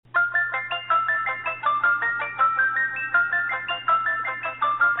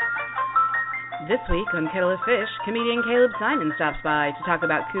This week on Kettle of Fish, comedian Caleb Simon stops by to talk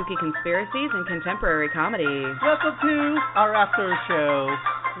about kooky conspiracies and contemporary comedy. Welcome to our after show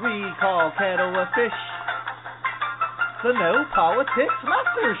we call Kettle of Fish, the No Politics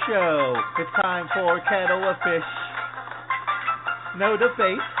Master Show. It's time for Kettle of Fish. No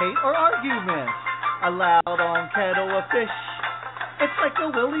debate, hate, or arguments allowed on Kettle of Fish. It's like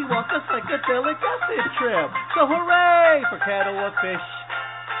a Willy Wonka psychedelic acid trip. So hooray for Kettle of Fish.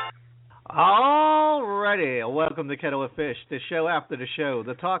 Alrighty, welcome to Kettle of Fish, the show after the show,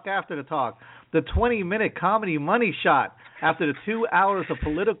 the talk after the talk, the 20-minute comedy money shot after the 2 hours of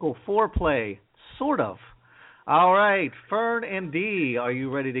political foreplay, sort of. All right, Fern and Dee, are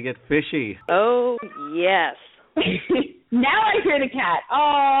you ready to get fishy? Oh, yes. Now I hear the cat.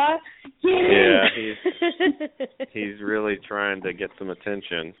 Aw, yeah, he's really trying to get some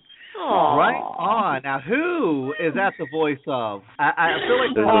attention. Aww. Right on. Now, who is that the voice of? I feel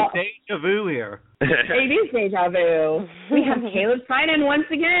like there's a deja vu here. It is deja vu. We have Caleb Simon once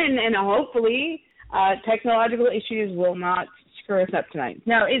again, and hopefully technological issues will not screw us up tonight.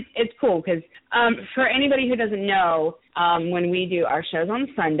 No, it's cool because for anybody who doesn't know, when we do our shows on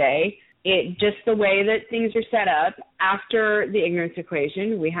Sunday, just the way that things are set up, after the ignorance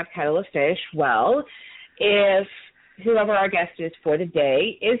equation, we have Kettle of Fish. Well, if whoever our guest is for the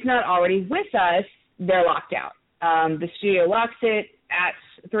day is not already with us, they're locked out. The studio locks it at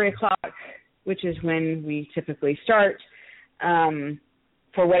 3 o'clock, which is when we typically start,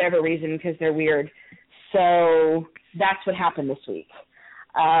 for whatever reason, because they're weird. So that's what happened this week.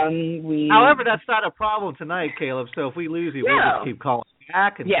 However, that's not a problem tonight, Caleb. So if we lose you, we'll just keep calling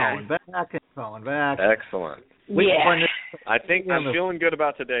back and calling back and calling back. Excellent. I think I'm feeling good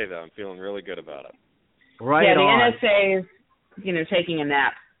about today, though. I'm feeling really good about it. Right the on. NSA is, taking a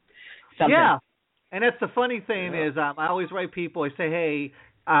nap. Something. Yeah, and that's the funny thing is I always write people, I say, hey,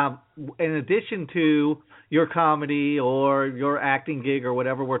 in addition to your comedy or your acting gig or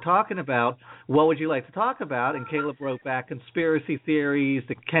whatever we're talking about, what would you like to talk about? And Caleb wrote back conspiracy theories,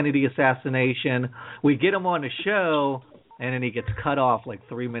 the Kennedy assassination. We get him on the show, and then he gets cut off like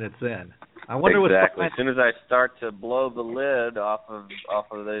 3 minutes in. I wonder exactly. As soon as I start to blow the lid off of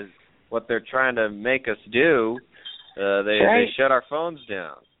what they're trying to make us do, they shut our phones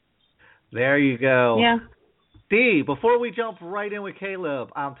down. There you go. Yeah. Dee, before we jump right in with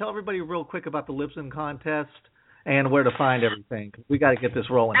Caleb, tell everybody real quick about the lip sync contest and where to find everything. We got to get this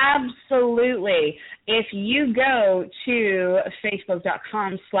rolling. Absolutely. If you go to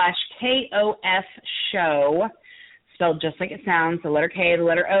facebook.com/KOF show, spelled just like it sounds, the letter K, the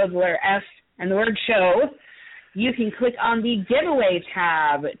letter O, the letter F, and the word show, you can click on the giveaway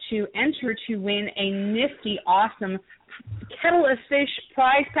tab to enter to win a nifty, awesome Kettle of Fish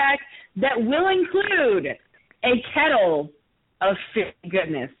prize pack that will include a kettle of fish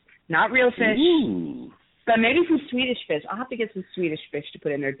goodness. Not real fish, but maybe some Swedish fish. I'll have to get some Swedish fish to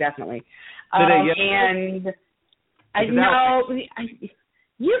put in there, definitely. And I know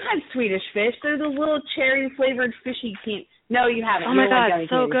you've had Swedish fish. They're the little cherry-flavored fishy can't. No, you haven't. Oh, my God,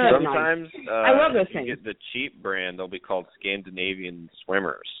 so good. Sometimes I love those things. You get the cheap brand. They'll be called Scandinavian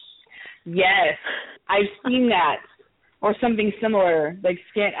swimmers. Yes, I've seen that. Or something similar, like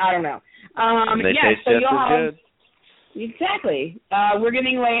I don't know. And they taste just as good. Exactly. We're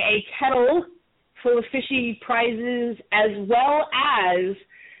giving away a kettle full of fishy prizes as well as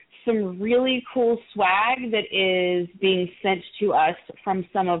some really cool swag that is being sent to us from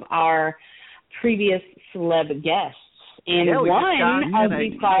some of our previous celeb guests. And one of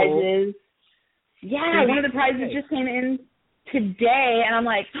the prizes, one of the prizes just came in today, and I'm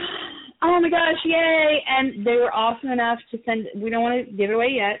like, oh my gosh, yay! And they were awesome enough to send. We don't want to give it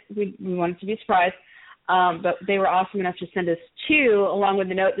away yet. We want it to be a surprise. But they were awesome enough to send us two, along with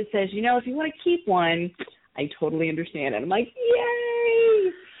a note that says, if you want to keep one, I totally understand it. I'm like,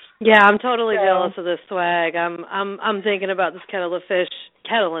 yay! Yeah, I'm totally jealous of this swag. I'm thinking about this kettle of fish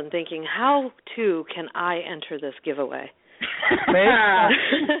and thinking, how too can I enter this giveaway?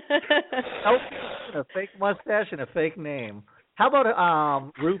 A fake mustache and a fake name. How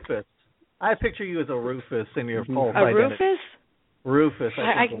about Rufus? I picture you as a Rufus in your full identity. A Rufus? Rufus.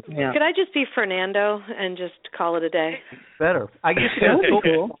 Could I just be Fernando and just call it a day? Better. I used to go to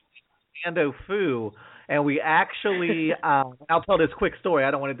school Fernando Fu, and we actually, I'll tell this quick story.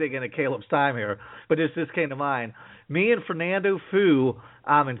 I don't want to dig into Caleb's time here, but this just came to mind. Me and Fernando Fu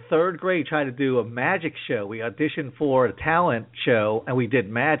in third grade tried to do a magic show. We auditioned for a talent show, and we did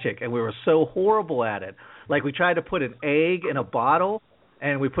magic, and we were so horrible at it. Like, we tried to put an egg in a bottle,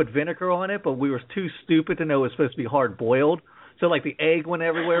 and we put vinegar on it, but we were too stupid to know it was supposed to be hard-boiled. So, like, the egg went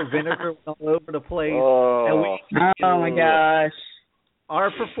everywhere, vinegar went all over the place. Oh my gosh. Our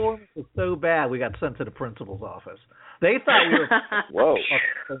performance was so bad we got sent to the principal's office. They thought we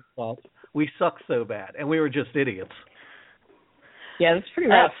were Whoa. We suck so bad, and we were just idiots. Yeah, that's pretty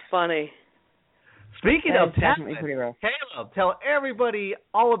rough. That's funny. Speaking That of is definitely talent, pretty rough. Caleb, tell everybody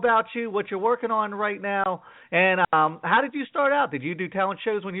all about you, what you're working on right now, and how did you start out? Did you do talent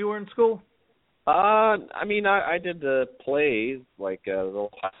shows when you were in school? I mean, I did the plays, like the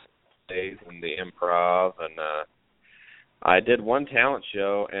little plays and the improv, and I did one talent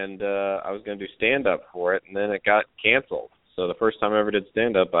show, and I was going to do stand-up for it, and then it got canceled. So the first time I ever did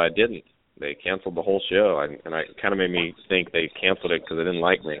stand-up, I didn't. They canceled the whole show, and it kind of made me think they canceled it because they didn't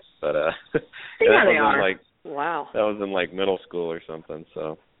like me. But that was in like middle school or something.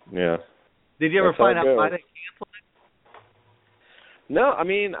 So yeah. Did you ever find out why they canceled it? No, I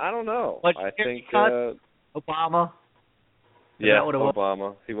mean I don't know. I think Obama. Yeah,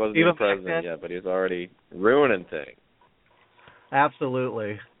 Obama. He wasn't even president yet, but he was already ruining things.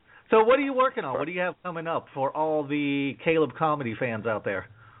 Absolutely. So what are you working on? What do you have coming up for all the Caleb comedy fans out there?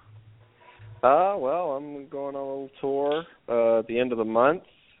 Well, I'm going on a little tour at the end of the month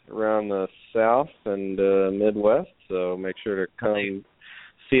around the South and Midwest, so make sure to come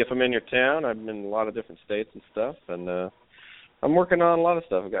see if I'm in your town. I've been in a lot of different states and stuff, and I'm working on a lot of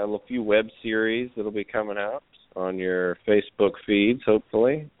stuff. I've got a few web series that'll be coming out on your Facebook feeds,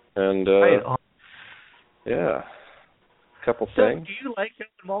 hopefully, and yeah, a couple things. Do you like going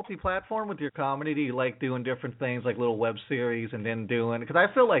multi-platform with your comedy? Do you like doing different things like little web series and then doing, because I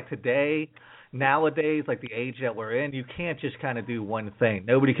feel like nowadays, like the age that we're in, you can't just kind of do one thing.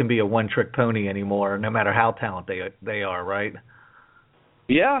 Nobody can be a one-trick pony anymore, no matter how talented they are, right?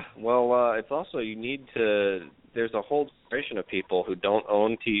 Yeah, well, it's also there's a whole generation of people who don't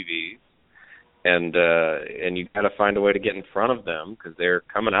own TVs, and you got to find a way to get in front of them because they're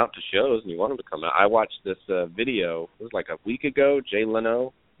coming out to shows and you want them to come out. I watched this video, it was like a week ago. Jay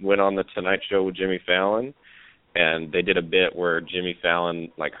Leno went on the Tonight Show with Jimmy Fallon, and they did a bit where Jimmy Fallon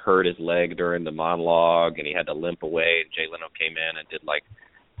like hurt his leg during the monologue and he had to limp away, and Jay Leno came in and did like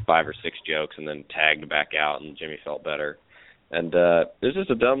 5 or 6 jokes and then tagged back out, and Jimmy felt better. And there's just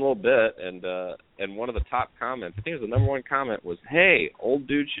a dumb little bit, and one of the top comments, I think it was the number one comment, was, "Hey, old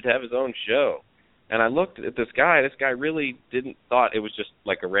dude should have his own show." And I looked at this guy. This guy really thought it was just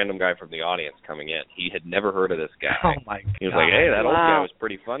like a random guy from the audience coming in. He had never heard of this guy. Oh my God. He was like, "Hey, that old guy was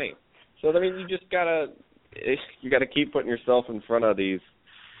pretty funny." So I mean, you just gotta keep putting yourself in front of these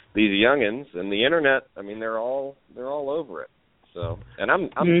youngins, and the internet. I mean, they're all over it. So, and I'm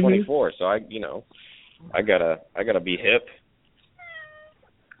 24, so I gotta be hip.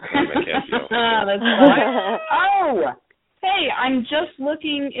 That's right. Oh, hey, I'm just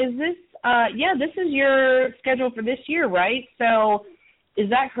looking. Is this? This is your schedule for this year, right? So, is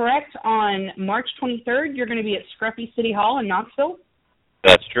that correct? On March 23rd, you're going to be at Scruffy City Hall in Knoxville?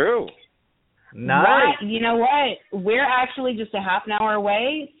 That's true. Nice. Right. You know what? We're actually just a half an hour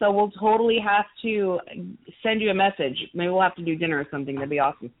away, so we'll totally have to send you a message. Maybe we'll have to do dinner or something. That'd be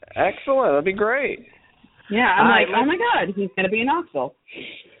awesome. Excellent. That'd be great. Yeah, I'm like, oh my God, he's going to be in Knoxville.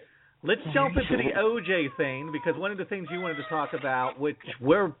 Let's jump into the OJ thing, because one of the things you wanted to talk about, which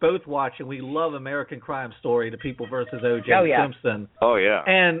we're both watching, we love American Crime Story, The People versus OJ Simpson. Oh, yeah.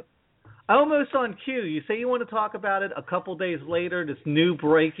 And almost on cue, you say you want to talk about it. A couple days later, this new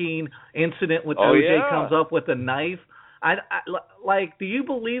breaking incident with OJ comes up with a knife. Do you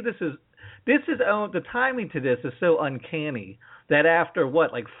believe this is the timing to this is so uncanny that after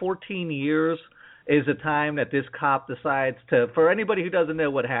 14 years is the time that this cop decides to, for anybody who doesn't know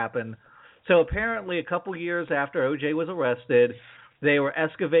what happened, so apparently a couple years after OJ was arrested, they were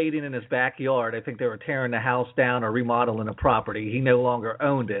excavating in his backyard. I think they were tearing the house down or remodeling a property. He no longer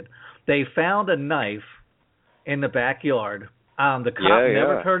owned it. They found a knife in the backyard. The cop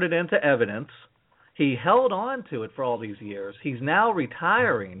never turned it into evidence. He held on to it for all these years. He's now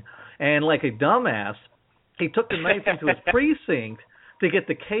retiring, and like a dumbass, he took the knife into his precinct to get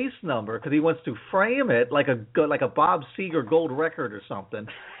the case number because he wants to frame it like a Bob Seger gold record or something.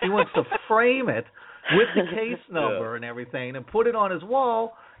 He wants to frame it with the case number and everything and put it on his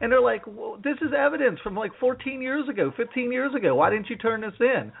wall. And they're like, well, this is evidence from 14 years ago, 15 years ago. Why didn't you turn this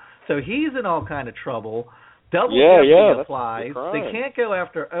in? So he's in all kind of trouble. Double jeopardy applies. They can't go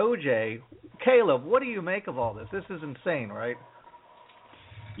after OJ. Caleb, what do you make of all this? This is insane, right?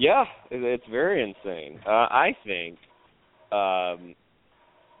 Yeah, it's very insane. I think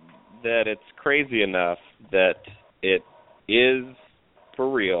that it's crazy enough that it is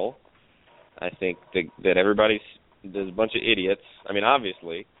for real. I think that there's a bunch of idiots. I mean,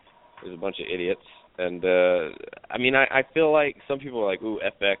 obviously, there's a bunch of idiots And I mean, I feel like some people are like, ooh,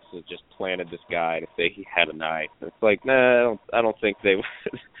 FX has just planted this guy to say he had a knife. And it's like, nah, I don't think they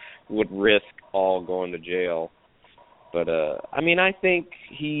would risk all going to jail. But I mean, I think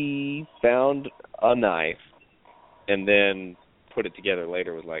he found a knife and then put it together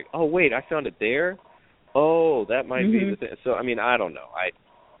later. Was like, oh wait, I found it there. Oh, that might be the thing. So I mean, I don't know.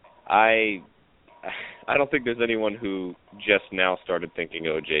 I don't think there's anyone who just now started thinking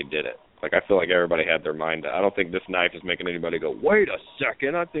OJ did it. Like, I feel like everybody had their mind. I don't think this knife is making anybody go, wait a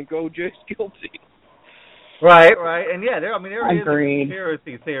second, I think OJ's guilty. Right. And yeah, there is Agreed. a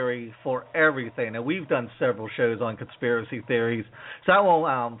conspiracy theory for everything. And we've done several shows on conspiracy theories, so I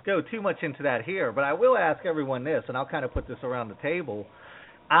won't go too much into that here. But I will ask everyone this, and I'll kind of put this around the table.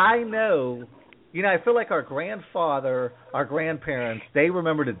 I know, I feel like our grandfather, our grandparents, they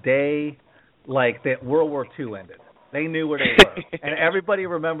remember the day, like, that World War II ended. They knew where they were. And everybody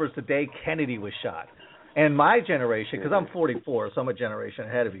remembers the day Kennedy was shot. And my generation, because I'm 44, so I'm a generation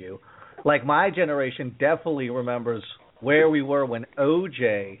ahead of you, like, my generation definitely remembers where we were when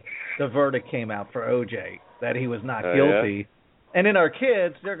OJ, the verdict came out for OJ, that he was not guilty. Yeah. And then our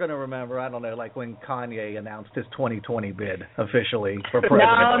kids, they're going to remember, I don't know, like when Kanye announced his 2020 bid officially for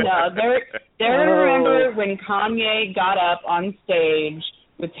president. No, they're going to remember when Kanye got up on stage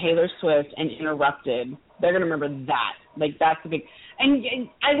with Taylor Swift and interrupted. They're going to remember that. Like, that's the big... And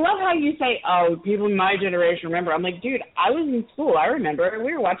I love how you say, oh, people in my generation remember. I'm like, dude, I was in school. I remember.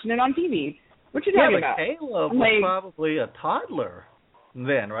 We were watching it on TV. What you talking about? Caleb was probably a toddler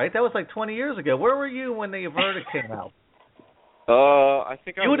then, right? That was like 20 years ago. Where were you when the verdict came out? I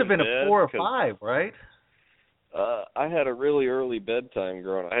think I would have been a 4 or 5, right? I had a really early bedtime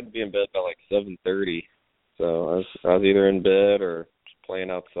growing up. I had to be in bed by like 7:30. So I was either in bed or just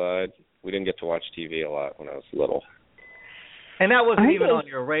playing outside. We didn't get to watch TV a lot when I was little. And that wasn't even on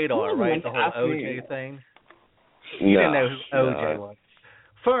your radar, right? The whole OJ thing? You didn't know who OJ was.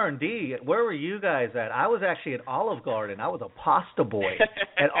 Fern, D, where were you guys at? I was actually at Olive Garden. I was a pasta boy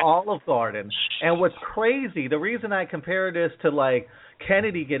at Olive Garden. And what's crazy, the reason I compare this to, like,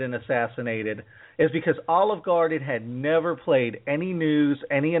 Kennedy getting assassinated is because Olive Garden had never played any news,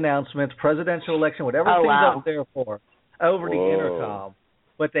 any announcements, presidential election, whatever things up there for, over the intercom.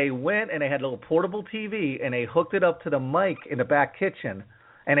 But they went and they had a little portable TV and they hooked it up to the mic in the back kitchen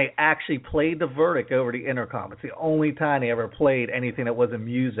and they actually played the verdict over the intercom. It's the only time they ever played anything that wasn't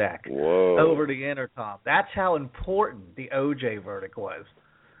Muzak over the intercom. That's how important the OJ verdict was.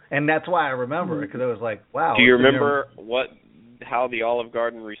 And that's why I remember it, because I was like, wow. Do you remember how the Olive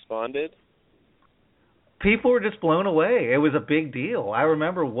Garden responded? People were just blown away. It was a big deal. I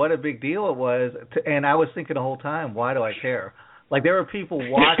remember what a big deal it was, and I was thinking the whole time, why do I care? Like, there were people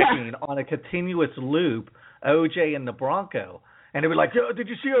watching on a continuous loop OJ and the Bronco. And they were like, yo, did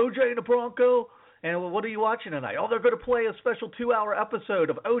you see OJ and the Bronco? And what are you watching tonight? Oh, they're going to play a special 2-hour episode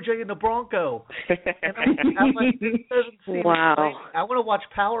of OJ and the Bronco. And I'm like, this doesn't seem exciting. I want to watch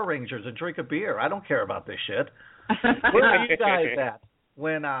Power Rangers and drink a beer. I don't care about this shit. Where are you guys at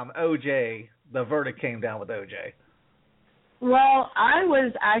when OJ, the verdict came down with OJ? Well, I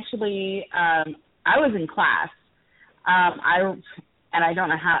was actually, I was in class. I don't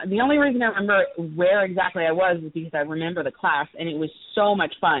know how. The only reason I remember where exactly I was is because I remember the class, and it was so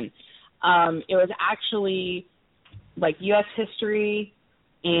much fun. It was actually like U.S. history,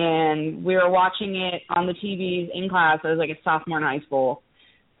 and we were watching it on the TVs in class. I was like a sophomore in high school,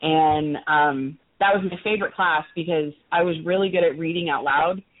 and that was my favorite class because I was really good at reading out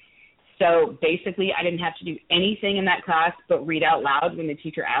loud. So basically, I didn't have to do anything in that class but read out loud when the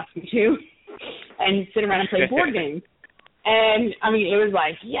teacher asked me to, and sit around and play board games. And I mean, it was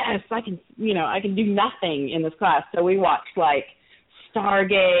like, yes, I can do nothing in this class. So we watched like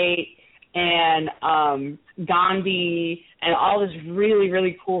Stargate and Gandhi and all this really,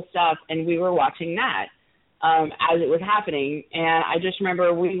 really cool stuff. And we were watching that as it was happening. And I just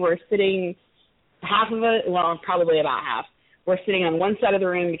remember we were sitting half of it, well, probably about half. We're sitting on one side of the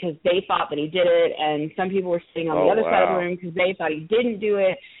room because they thought that he did it. And some people were sitting on the other side of the room because they thought he didn't do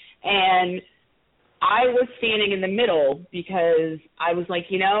it. And I was standing in the middle because I was like,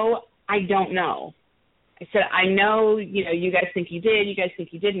 I don't know. I said, I know, you guys think he did, you guys think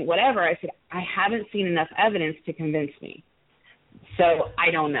he didn't, whatever. I said, I haven't seen enough evidence to convince me. So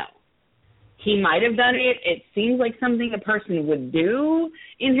I don't know. He might have done it. It seems like something a person would do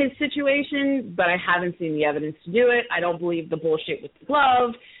in his situation, but I haven't seen the evidence to do it. I don't believe the bullshit with the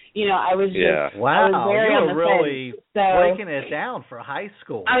glove. I was just, wow, I was very you on were the really fence. So, breaking it down for high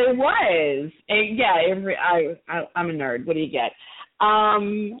school. I was. I'm a nerd. What do you get?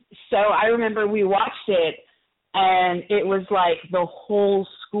 So I remember we watched it, And it was like the whole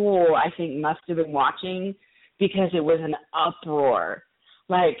school, I think, must have been watching because it was an uproar.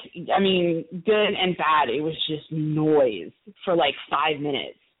 Like, I mean, good and bad. It was just noise for like 5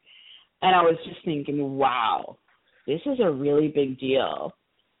 minutes. And I was just thinking, wow, this is a really big deal.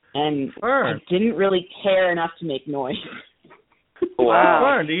 And I didn't really care enough to make noise. Wow.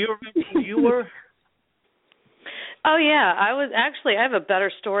 Fern, do you remember who you were? Oh, yeah. I have a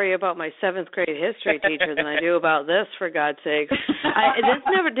better story about my 7th grade history teacher than I do about this, for God's sake. This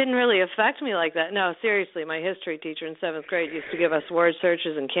didn't really affect me like that. No, seriously, my history teacher in 7th grade used to give us word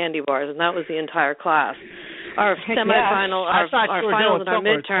searches and candy bars, and that was the entire class. Our semifinal, our finals and our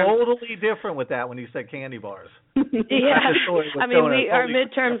midterms. Totally different with that when you said candy bars. Yeah, I mean, our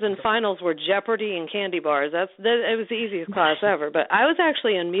midterms and finals were Jeopardy and candy bars. It was the easiest class ever. But I was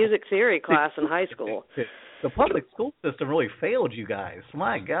actually in music theory class in high school. The public school system really failed you guys.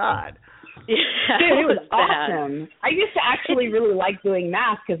 My God. Yeah, dude, it was awesome. I used to actually really like doing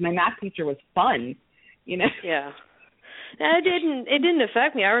math because my math teacher was fun. You know. Yeah. It didn't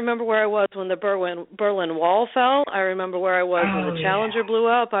affect me. I remember where I was when the Berlin Wall fell. I remember where I was when the Challenger blew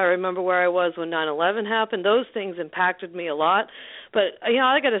up. I remember where I was when 9/11 happened. Those things impacted me a lot. But,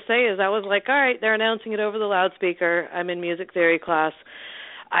 all I got to say is I was like, all right, they're announcing it over the loudspeaker. I'm in music theory class.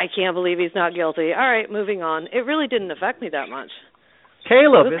 I can't believe he's not guilty. All right, moving on. It really didn't affect me that much.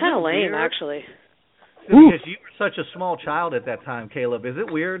 Caleb, it was kind of lame, actually. Because you were such a small child at that time, Caleb. Is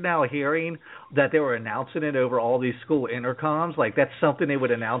it weird now hearing that they were announcing it over all these school intercoms? Like, that's something they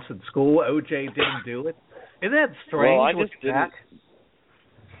would announce in school. OJ didn't do it. Isn't that strange? Well, I just didn't.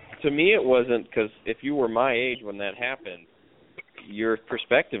 To me, it wasn't, because if you were my age when that happened, your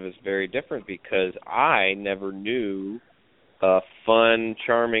perspective is very different because I never knew fun,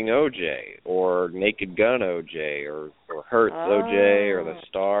 charming OJ or Naked Gun OJ or Hurts OJ or The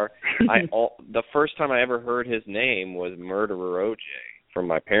Star. The first time I ever heard his name was Murderer OJ from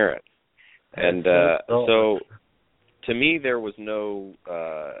my parents. And so to me there was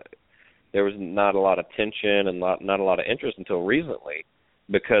not a lot of tension and not a lot of interest until recently,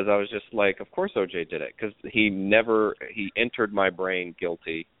 because I was just like, of course OJ did it, because he entered my brain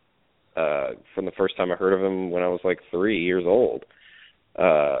guilty from the first time I heard of him when I was like 3 years old.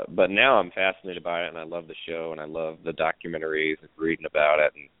 But now I'm fascinated by it, and I love the show, and I love the documentaries and reading about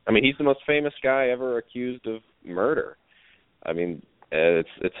it. And, I mean, he's the most famous guy ever accused of murder. I mean,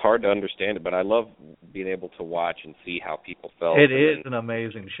 it's hard to understand it, but I love being able to watch and see how people felt. It is an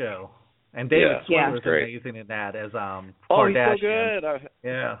amazing show. And David Swimmer was amazing in that as Kardashian. Oh, he's so good.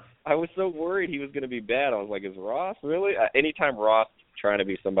 Yeah. I was so worried he was going to be bad. I was like, is Ross really? Anytime Ross trying to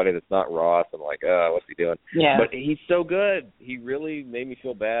be somebody that's not Ross, I'm like, what's he doing? Yeah. But he's so good. He really made me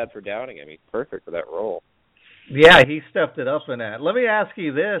feel bad for doubting him. He's perfect for that role. Yeah, he stepped it up in that. Let me ask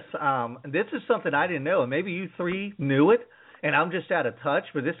you this. This is something I didn't know, and maybe you three knew it, and I'm just out of touch,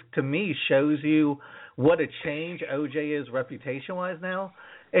 but this, to me, shows you what a change OJ is reputation-wise now.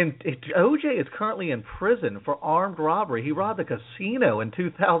 And OJ is currently in prison for armed robbery. He robbed a casino in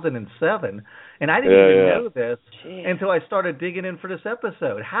 2007, and I didn't even know this until I started digging in for this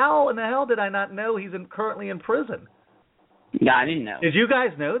episode. How in the hell did I not know he's currently in prison? Yeah, I didn't know. Did you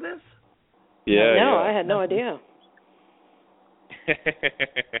guys know this? Yeah. No, I had no idea.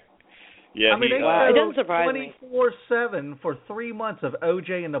 Yeah, I mean, it doesn't surprise me. 24/7 for 3 months of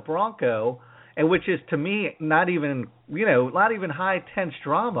OJ and the Bronco, and which is to me not even high tense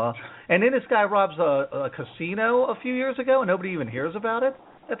drama. And then this guy robs a casino a few years ago, and nobody even hears about it.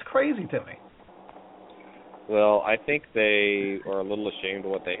 That's crazy to me. Well, I think they are a little ashamed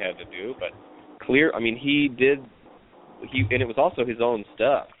of what they had to do, but and it was also his own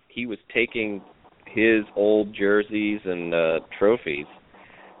stuff. He was taking his old jerseys and trophies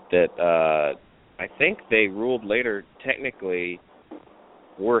that I think they ruled later technically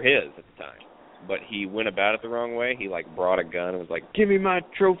were his at the time. But he went about it the wrong way. He brought a gun and was like, "Give me my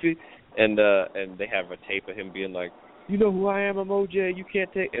trophy," and they have a tape of him being like, "You know who I am? I'm OJ. You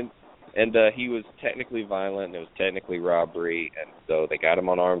can't take." And he was technically violent. And it was technically robbery, and so they got him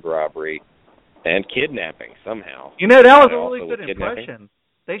on armed robbery and kidnapping somehow. You know, that was a really good impression.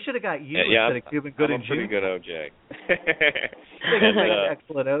 They should have got you instead of Cuban Good and pretty good OJ.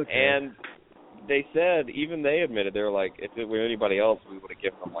 Excellent OJ. And they said, even they admitted, they were like, if it were anybody else, we would have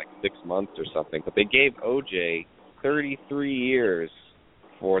given them 6 months or something. But they gave OJ 33 years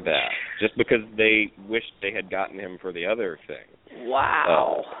for that, just because they wished they had gotten him for the other thing.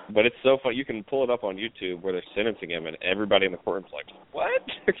 Wow. But it's so fun. You can pull it up on YouTube where they're sentencing him, and everybody in the courtroom's like, what?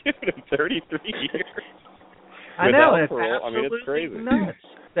 They're giving him 33 years? I know, it's absolutely nuts.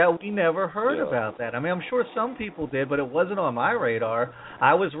 that we never heard about that. I mean, I'm sure some people did, but it wasn't on my radar.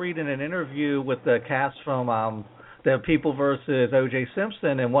 I was reading an interview with the cast from the People versus O.J.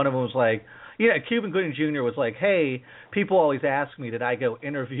 Simpson, and one of them was like, Cuba Gooding Jr. was like, hey, people always ask me, did I go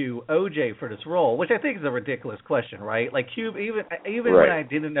interview O.J. for this role? Which I think is a ridiculous question, right? Like, Cuba, even when I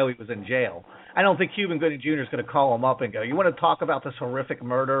didn't know he was in jail, I don't think Cuba Gooding Jr. is going to call him up and go, you want to talk about this horrific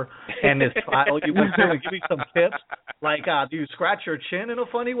murder and this trial you went through and give me some tips? Like, do you scratch your chin in a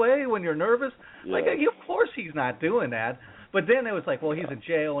funny way when you're nervous? Yeah. Like, of course he's not doing that. But then it was like, well, he's in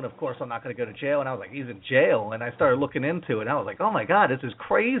jail, and of course I'm not going to go to jail. And I was like, he's in jail. And I started looking into it, and I was like, oh, my God, this is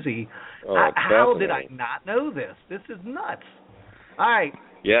crazy. How did I not know this? This is nuts. All right.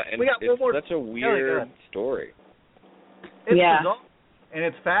 Yeah, and it's such a weird story. It's bizarre, and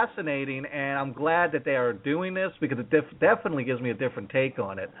it's fascinating, and I'm glad that they are doing this because it definitely gives me a different take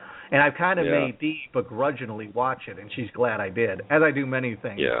on it. And I've kind of made Dee begrudgingly watch it, and she's glad I did, as I do many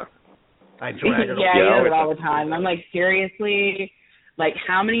things. Yeah. I drag it I do it all the time. I'm like, seriously? Like,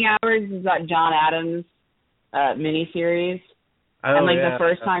 how many hours is that John Adams miniseries? And the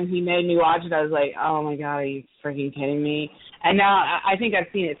first time he made me watch it, I was like, oh my God, are you freaking kidding me? And now I think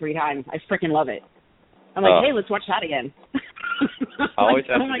I've seen it 3 times. I freaking love it. I'm like, hey, let's watch that again. I always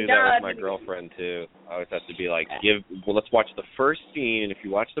have to do that with my girlfriend too. I always have to be like, let's watch the first scene. If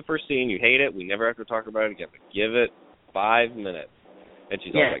you watch the first scene, you hate it, we never have to talk about it again. But give it 5 minutes. And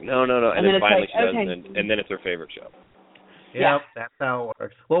she's always like, no. And then finally she does, and then it's her favorite show. Yep, that's how it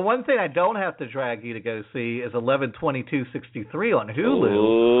works. Well, one thing I don't have to drag you to go see is 11/22/63 on Hulu.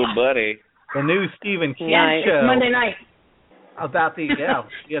 Ooh, buddy. The new Stephen King show. It's Monday night. About the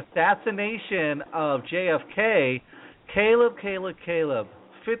assassination of JFK. Caleb.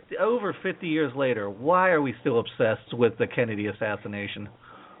 Over 50 years later, why are we still obsessed with the Kennedy assassination?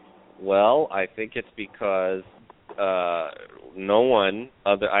 Well, I think it's because no one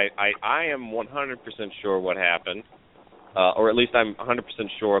other. I am 100% sure what happened, or at least I'm 100%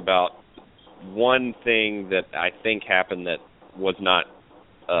 sure about one thing that I think happened that was not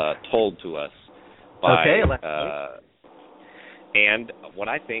told to us by. And what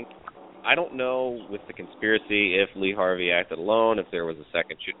I think, I don't know with the conspiracy if Lee Harvey acted alone, if there was a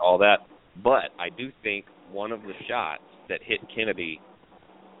second shoot, all that, but I do think one of the shots that hit Kennedy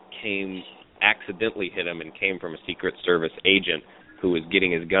accidentally hit him and came from a Secret Service agent who was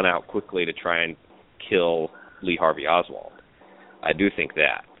getting his gun out quickly to try and kill Lee Harvey Oswald. I do think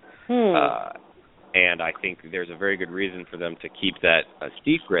that. And I think there's a very good reason for them to keep that a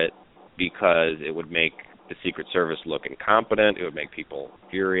secret because it would make the Secret Service look incompetent. It would make people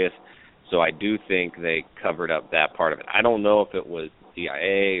furious. So I do think they covered up that part of it. I don't know if it was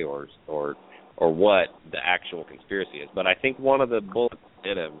CIA or what the actual conspiracy is, but I think one of the bullets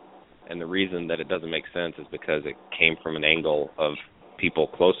hit him, and the reason that it doesn't make sense is because it came from an angle of people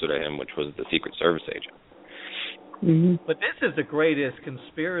closer to him, which was the Secret Service agent. Mm-hmm. But this is the greatest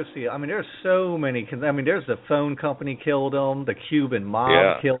conspiracy. I mean, there's so many. I mean, there's the phone company killed him, the Cuban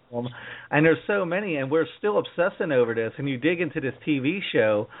mob killed him, and there's so many, and we're still obsessing over this. And you dig into this TV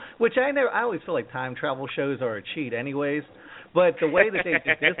show, which I always feel like time travel shows are a cheat, anyways. But the way that they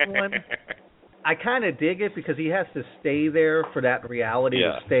did this one, I kind of dig it because he has to stay there for that reality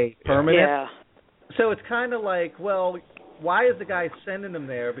to stay permanent. Yeah. So it's kind of like, well, why is the guy sending him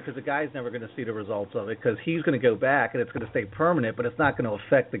there? Because the guy's never going to see the results of it because he's going to go back and it's going to stay permanent, but it's not going to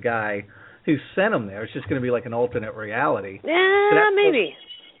affect the guy who sent him there. It's just going to be like an alternate reality. Yeah, maybe.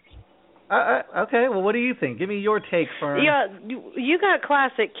 Okay, well, what do you think? Give me your take, Fern. Yeah, you got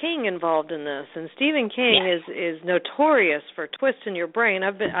classic King involved in this, and Stephen King is notorious for twisting your brain.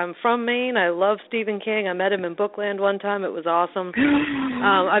 I'm from Maine. I love Stephen King. I met him in Bookland one time. It was awesome.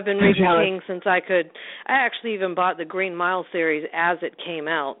 I've been reading King since I could. I actually even bought the Green Mile series as it came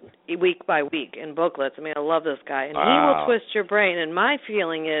out, week by week in booklets. I mean, I love this guy, and he will twist your brain. And my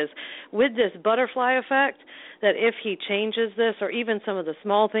feeling is, with this butterfly effect, that if he changes this, or even some of the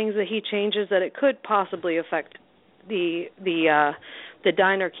small things that he changes, that it could possibly affect the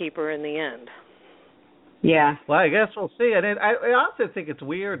diner keeper in the end. Yeah. Well, I guess we'll see. And I also think it's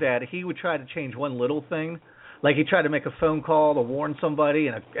weird that he would try to change one little thing. Like he tried to make a phone call to warn somebody,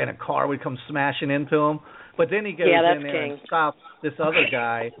 and a car would come smashing into him. But then he goes in there and stops this other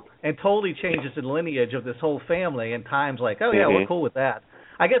guy and totally changes the lineage of this whole family. And Time's like, oh, yeah, we're cool with that.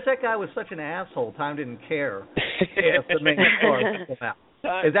 I guess that guy was such an asshole. Time didn't care if the main car come out.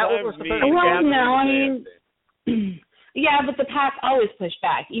 Is that what we're supposed to do? Well, no, I mean, yeah, but the pack always pushed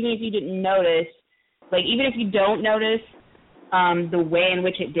back, even if you didn't notice. Like, even if you don't notice the way in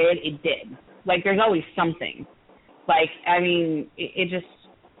which it did. Like, there's always something. Like, I mean, it just,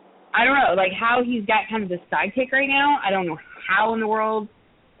 I don't know, like how he's got kind of the sidekick right now. I don't know how in the world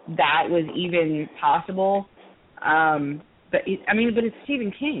that was even possible. But it's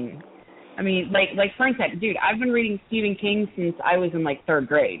Stephen King. I mean, like Frank said, dude, I've been reading Stephen King since I was in like 3rd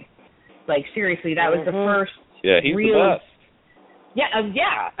grade. Like seriously, that was the first. Yeah, he's really, the best. Yeah.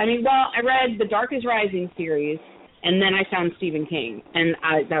 I mean, well, I read the Dark is Rising series, and then I found Stephen King, and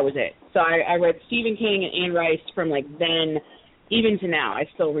that was it. So I read Stephen King and Anne Rice from like then, even to now. I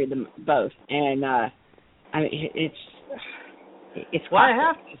still read them both, and it's. Well, I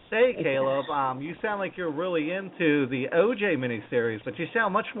have to say, Caleb, you sound like you're really into the OJ miniseries, but you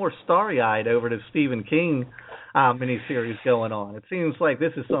sound much more starry-eyed over the Stephen King miniseries going on. It seems like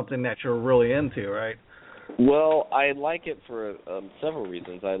this is something that you're really into, right? Well, I like it for several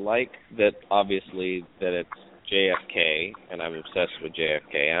reasons. I like that, obviously, that it's JFK, and I'm obsessed with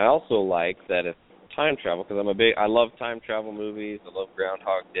JFK. And I also like that it's time travel, because I love time travel movies. I love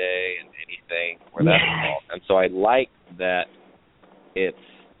Groundhog Day and anything where that's involved. And so I like that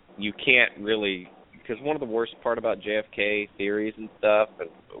you can't really, because one of the worst part about JFK theories and stuff, and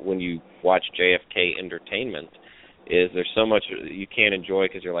when you watch JFK entertainment, is there's so much you can't enjoy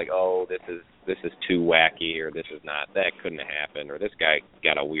because you're like, oh, this is too wacky, or this is not, that couldn't have happened, or this guy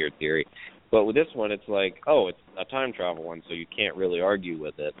got a weird theory. But with this one, it's like, oh, it's a time travel one, so you can't really argue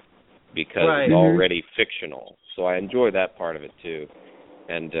with it because it's already fictional. So I enjoy that part of it too.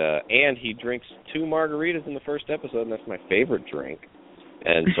 And he drinks 2 margaritas in the first episode, and that's my favorite drink.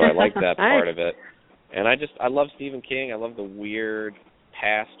 And so I like that part of it. And I love Stephen King. I love the weird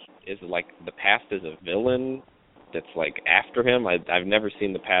past. The past is a villain that's like after him. I've never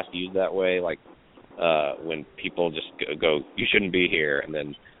seen the past used that way. Like when people just go, you shouldn't be here, and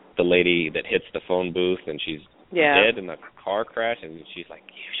then the lady that hits the phone booth and she's dead in a car crash, and she's like,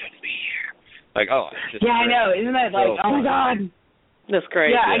 you shouldn't be here. Like, oh, it's just I know. Isn't that like, oh my God? That's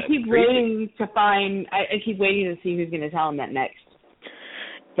great. Yeah, I keep waiting to find. I keep waiting to see who's going to tell him that next.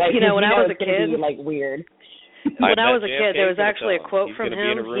 Like, when I was a kid, be, like weird. When I was a kid, there was actually a quote from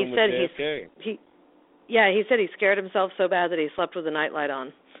him. He said he said he scared himself so bad that he slept with the nightlight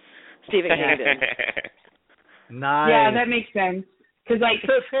on. Stephen King did. Nice. Yeah, that makes sense. Because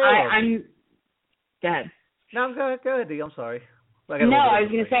I'm dead. No, go ahead, Dee. I'm sorry. No, I was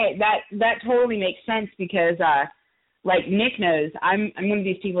going to say that totally makes sense because, like Nick knows, I'm one of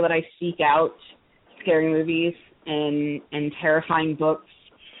these people that I seek out scary movies and terrifying books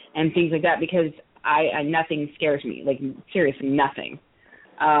and things like that because nothing scares me. Like seriously, nothing.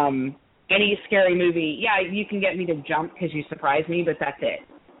 Any scary movie, you can get me to jump because you surprise me, but that's it.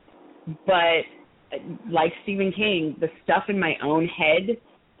 But like Stephen King, the stuff in my own head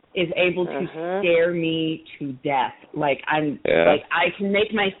is able to scare me to death. Like I can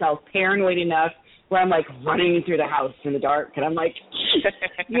make myself paranoid enough where I'm like running through the house in the dark, and I'm like,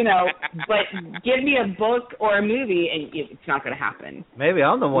 but give me a book or a movie, and it's not going to happen. Maybe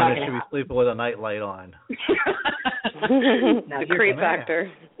I'm the one that should be sleeping with a nightlight on. The creep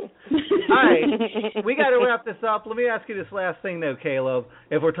factor. All right, we got to wrap this up. Let me ask you this last thing, though, Caleb.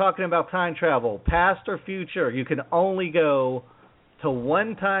 If we're talking about time travel, past or future, you can only go to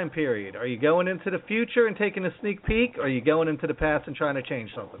one time period. Are you going into the future and taking a sneak peek, or are you going into the past and trying to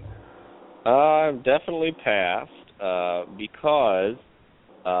change something? Definitely past, because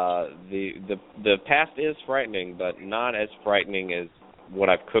the past is frightening, but not as frightening as what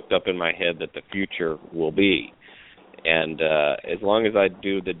I've cooked up in my head that the future will be. And as long as I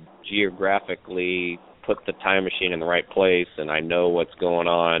do the geographically put the time machine in the right place and I know what's going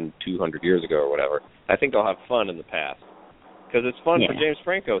on 200 years ago or whatever, I think I'll have fun in the past. Because it's fun for James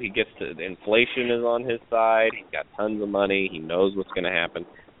Franco. He gets to, the inflation is on his side. He's got tons of money. He knows what's going to happen.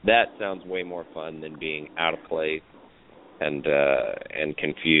 That sounds way more fun than being out of place and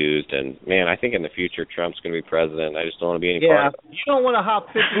confused. And, man, I think in the future Trump's going to be president. I just don't want to be any part of it. You don't want to hop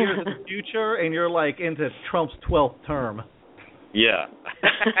 50 years in the future and you're, like, into Trump's 12th term. Yeah.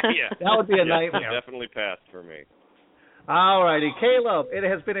 That would be a nightmare. Definitely passed for me. All righty. Caleb, it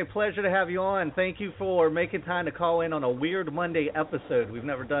has been a pleasure to have you on. Thank you for making time to call in on a Weird Monday episode. We've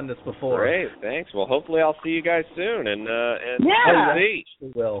never done this before. Great. Thanks. Well, hopefully I'll see you guys soon. And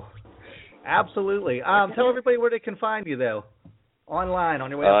We will. Absolutely. Tell everybody where they can find you, though. Online, on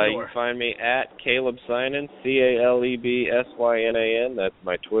your way out the door. You can find me at Caleb Synan, CalebSynan. That's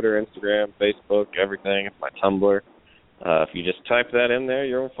my Twitter, Instagram, Facebook, everything. It's my Tumblr. If you just type that in there,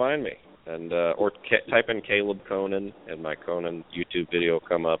 you'll find me. And or type in Caleb Conan, and my Conan YouTube video will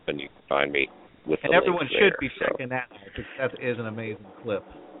come up, and you can find me with the links. And everyone should be checking that out, because that is an amazing clip.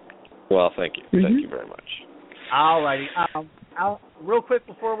 Well, thank you. Mm-hmm. Thank you very much. All righty. Real quick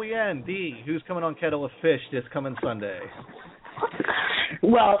before we end, Dee, who's coming on Kettle of Fish this coming Sunday?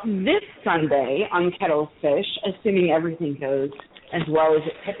 Well, this Sunday on Kettle of Fish, assuming everything goes as well as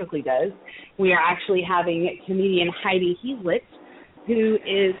it typically does. We are actually having comedian Heidi Heaslett, who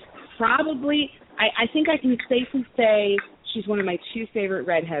is probably, I think I can safely say she's one of my 2 favorite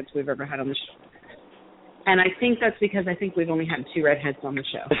redheads we've ever had on the show. And I think that's because I think we've only had 2 redheads on the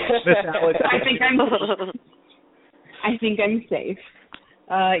show. I think I'm safe.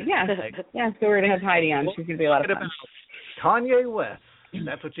 So we're going to have Heidi on. She's going to be a lot of fun. Kanye West.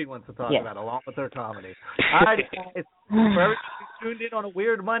 That's what she wants to talk about, along with her comedy. All right, guys. For everybody tuned in on a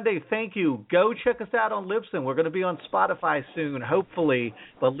Weird Monday, thank you. Go check us out on Libsyn. We're going to be on Spotify soon, hopefully.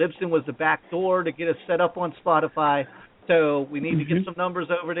 But Libsyn was the back door to get us set up on Spotify. So we need to get some numbers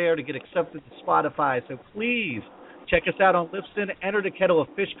over there to get accepted to Spotify. So please check us out on Libsyn. Enter the Kettle of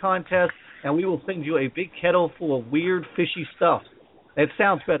Fish contest, and we will send you a big kettle full of weird, fishy stuff. It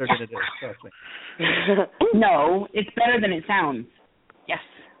sounds better than it is, trust me. No, it's better than it sounds. Yes.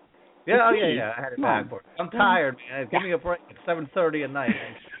 Yeah, I had it backward. I'm tired, man. Give me a break. It's 7:30 at night.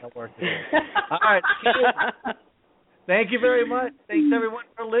 I'm working. All right. Thank you very much. Thanks, everyone,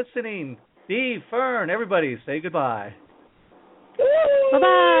 for listening. Steve, Fern, everybody, say goodbye.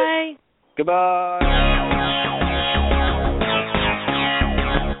 Bye-bye. Goodbye.